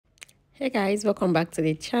Hey guys, welcome back to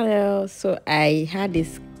the channel. So I had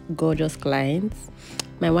this gorgeous client,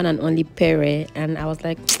 my one and only Pere, and I was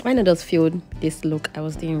like, why not just film this look I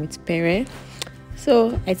was doing with Pere?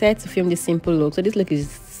 So I decided to film this simple look. So this look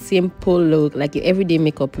is simple look, like your everyday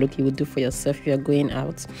makeup look you would do for yourself if you're going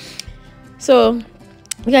out. So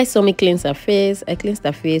you guys saw me cleanse her face. I cleansed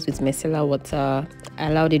her face with micellar water. I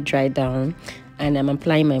allowed it dry down, and I'm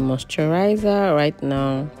applying my moisturizer right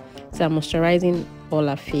now. So I'm moisturizing all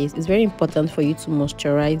her face. It's very important for you to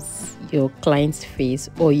moisturize your client's face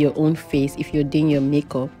or your own face if you're doing your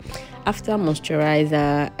makeup. After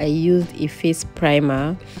moisturizer, I used a face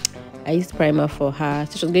primer. I used primer for her.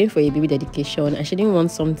 So she was going for a baby dedication, and she didn't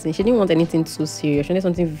want anything too serious. She wanted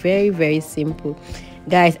something very, very simple.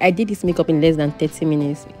 Guys, I did this makeup in less than 30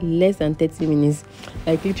 minutes.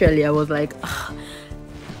 Like literally, I was like, ugh.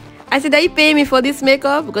 I said, are you paying me for this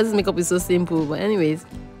makeup? Because this makeup is so simple. But anyways,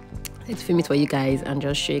 let's film it for you guys and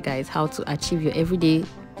just show you guys how to achieve your everyday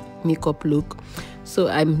makeup look. So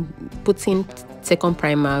I'm putting second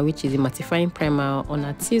primer, which is a mattifying primer, on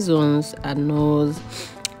her T-zones, her nose,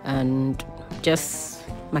 and just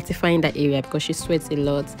mattifying that area because she sweats a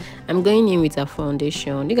lot. I'm going in with her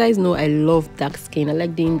foundation. You guys know I love dark skin. I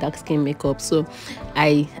like doing dark skin makeup, so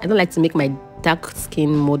I don't like to make my dark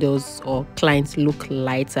skin models or clients look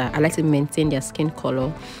lighter. I like to maintain their skin color,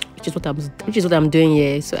 which is what I'm doing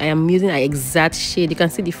here. So I am using an exact shade. You can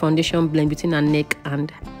see the foundation blend between her neck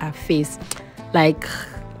and her face, like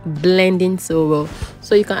blending so well.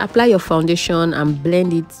 So you can apply your foundation and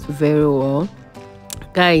blend it very well.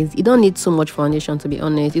 Guys, you don't need too much foundation, to be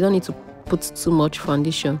honest. You don't need to put too much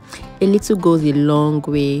foundation. A little goes a long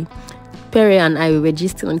way. Pere and I, we were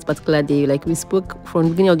gisting on this particular day. Like, we spoke from the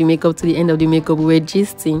beginning of the makeup to the end of the makeup. We were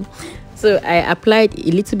gisting. So I applied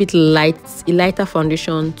a little bit lighter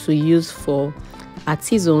foundation to use for our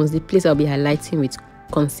T-zones, the place I'll be highlighting with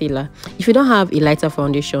concealer. If you don't have a lighter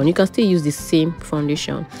foundation, you can still use the same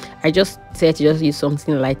foundation. I just said to just use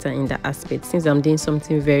something lighter in that aspect, since I'm doing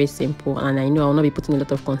something very simple and I know I will not be putting a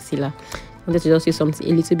lot of concealer. I wanted to just use something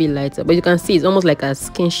a little bit lighter, but you can see it's almost like a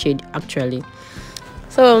skin shade actually.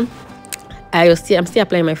 So I'm still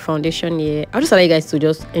applying my foundation here. I'll just allow you guys to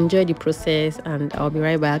just enjoy the process and I'll be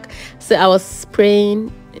right back. So I was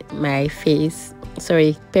spraying my face,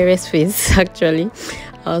 sorry, Pere's face actually.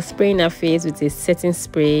 I was spraying her face with a setting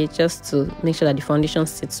spray just to make sure that the foundation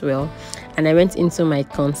sits well. And I went into my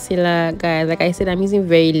concealer. Guys, like I said, I'm using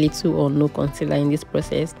very little or no concealer in this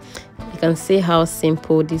process. You can see how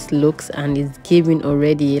simple this looks and it's giving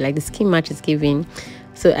already, like the skin match is giving.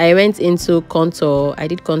 So I went into contour. I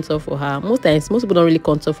did contour for her. Most times, most people don't really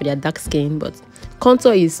contour for their dark skin, but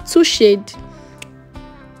contour is 2 shades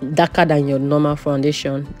darker than your normal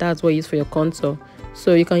foundation. That's what you use for your contour.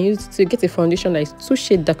 So you can use to get a foundation that is 2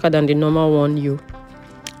 shades darker than the normal one you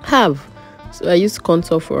have. So I use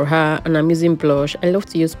contour for her, and I'm using blush. I love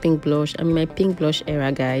to use pink blush. I'm in my pink blush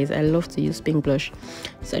era, guys. I love to use pink blush.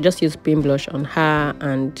 So I just use pink blush on her,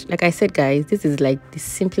 and like I said, guys, this is like the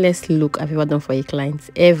simplest look I've ever done for a client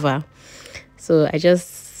ever. So I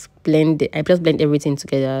just blend everything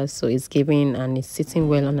together so it's giving and it's sitting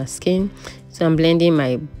well on her skin. So I'm blending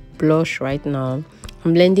my blush right now.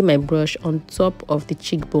 I'm blending my brush on top of the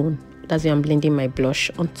cheekbone. That's where I'm blending my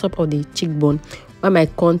blush on top of the cheekbone, where my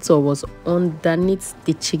contour was underneath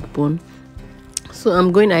the cheekbone. So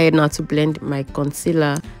I'm going ahead now to blend my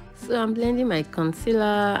concealer. So I'm blending my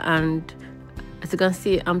concealer, and as you can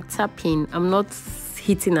see, I'm tapping. I'm not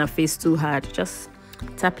hitting her face too hard, just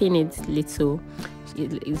tapping it little.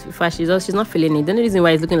 She's not feeling it. The only reason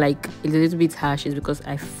why it's looking like it's a little bit harsh is because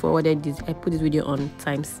I put this video on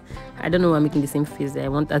times. I don't know why I'm making the same face that I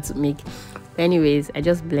want her to make. But anyways, I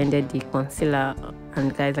just blended the concealer,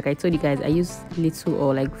 and guys, like I told you guys, I use little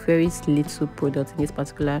or like very little product in this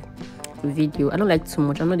particular video. I don't like too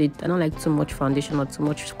much. I don't like too much foundation or too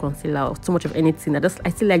much concealer or too much of anything. I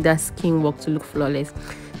still like that skin work to look flawless.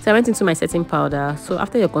 So I went into my setting powder. So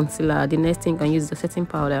after your concealer, the next thing you can use is the setting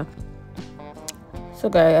powder. So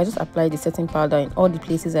guys, I just applied the setting powder in all the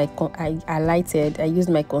places I highlighted. I used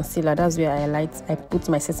my concealer. That's where I put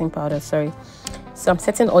my setting powder, sorry. So I'm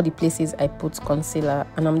setting all the places I put concealer,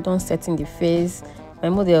 and I'm done setting the face. My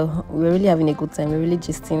model, we're really having a good time. We're really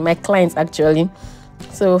gisting. My clients actually.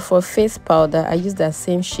 So for face powder, I used that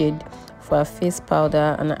same shade for a face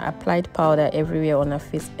powder, and I applied powder everywhere on her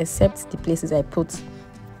face except the places I put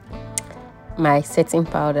my setting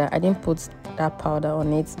powder. I didn't put that powder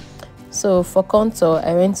on it. So for contour,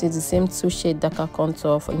 I went to the same 2 shade darker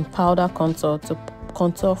contour in powder contour to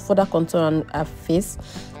further contour on her face,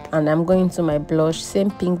 and I'm going to my blush,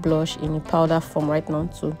 same pink blush in powder form right now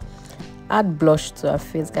to add blush to her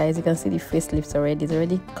face, guys. You can see the facelift already. It's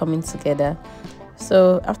already coming together.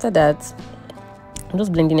 So after that, I'm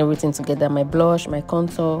just blending everything together, my blush, my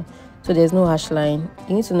contour, so there's no harsh line.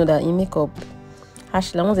 You need to know that in makeup,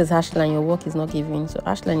 harsh line, once there's harsh line, your work is not giving. So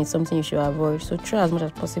harsh line is something you should avoid. So try as much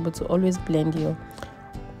as possible to always blend your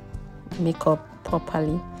makeup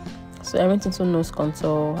properly. So I went into nose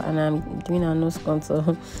contour, and I'm doing a nose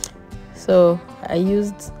contour. So I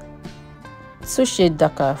used 2 shades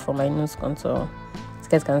darker for my nose contour. You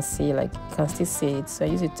guys can see, like, you can still see it. So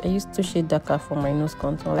I used 2 shades darker for my nose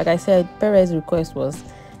contour. Like I said, Perez's request was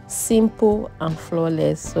simple and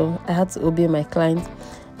flawless, so I had to obey my client.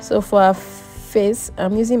 So for her face,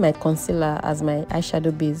 I'm using my concealer as my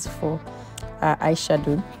eyeshadow base for her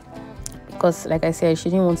eyeshadow, because like I said, she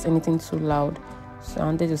didn't want anything too loud. So I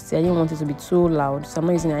wanted to say I didn't want it to be too loud, so I'm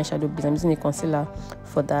not using eyeshadow base, I'm using a concealer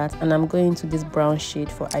for that. And I'm going to this brown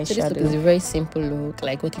shade for eyeshadow. So this look is a very simple look,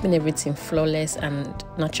 like we're keeping everything flawless and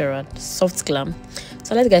natural, soft glam.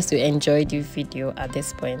 So let's guys to enjoy the video at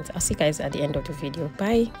this point. I'll see you guys at the end of the video.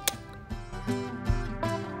 Bye.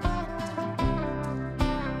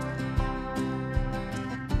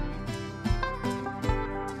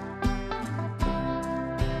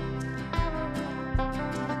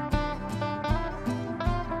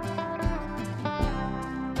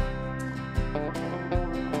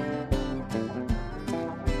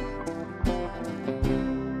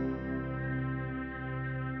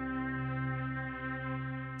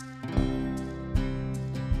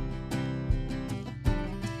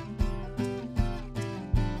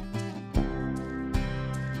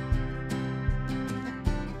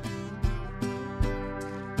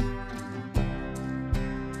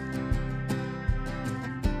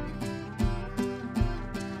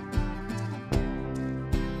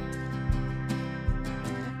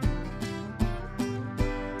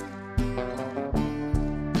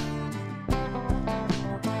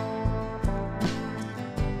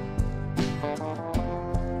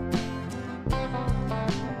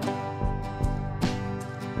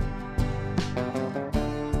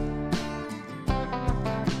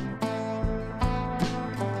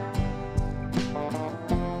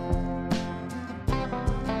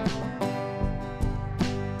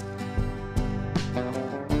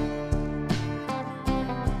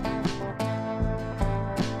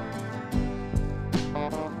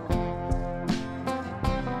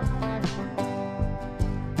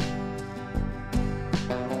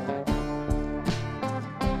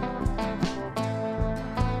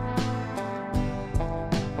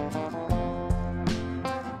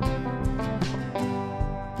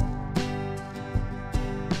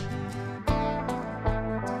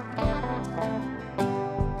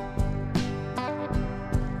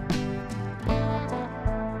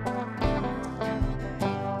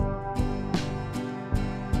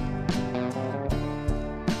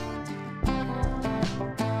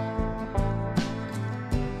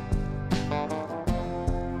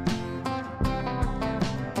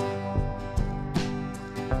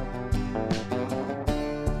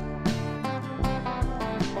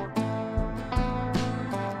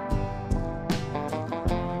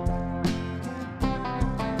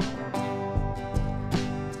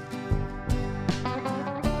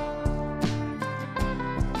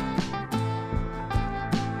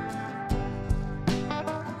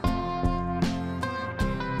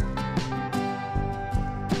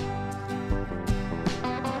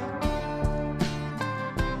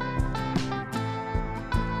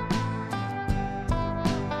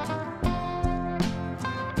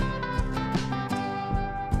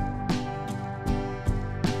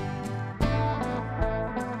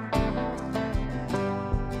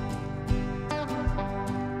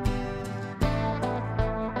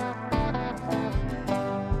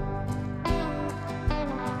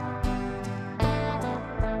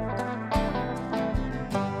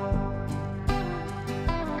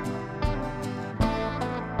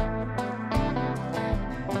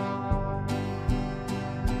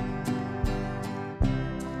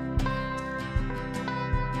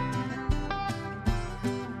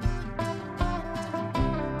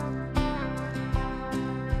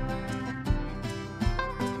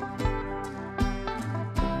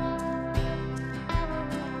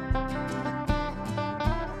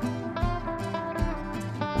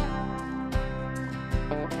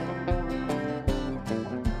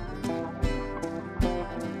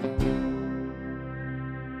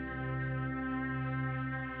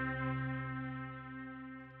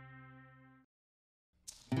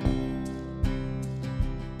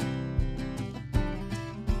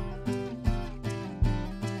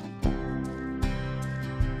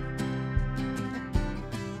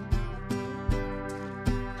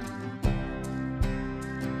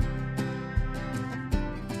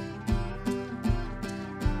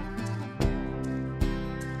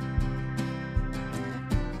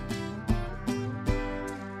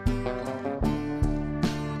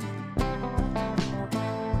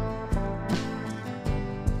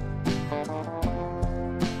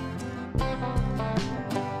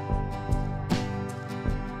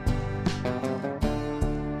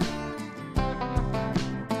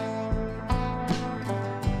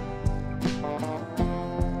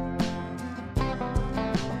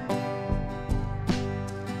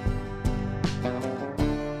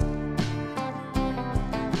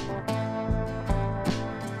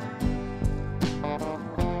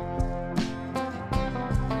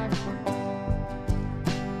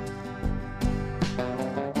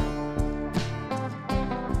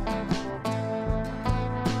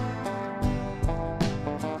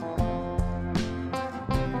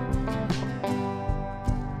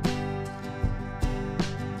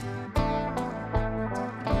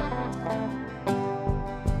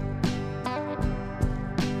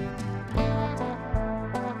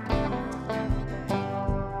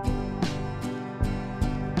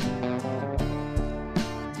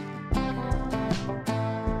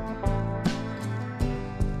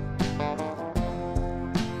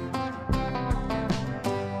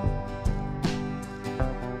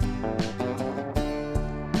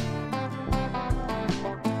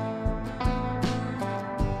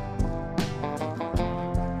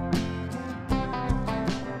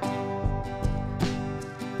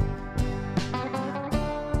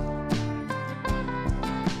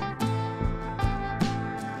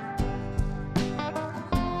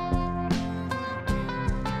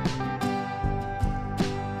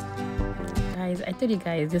 guys, I told you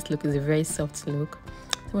guys this look is a very soft look.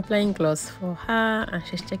 I'm applying gloss for her and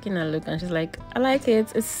she's checking her look and she's like, I like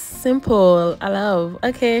it, it's simple, I love.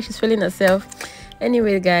 Okay, she's feeling herself.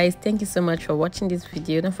 Anyway guys, thank you so much for watching this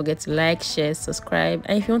video. Don't forget to like, share, subscribe,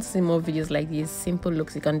 and if you want to see more videos like these, simple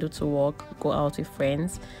looks you can do to work, go out with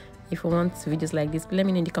friends. If you want videos like this, let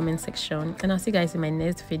me know in the comment section, and I'll see you guys in my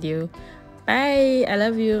next video. Bye, I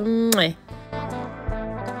love you. Mwah.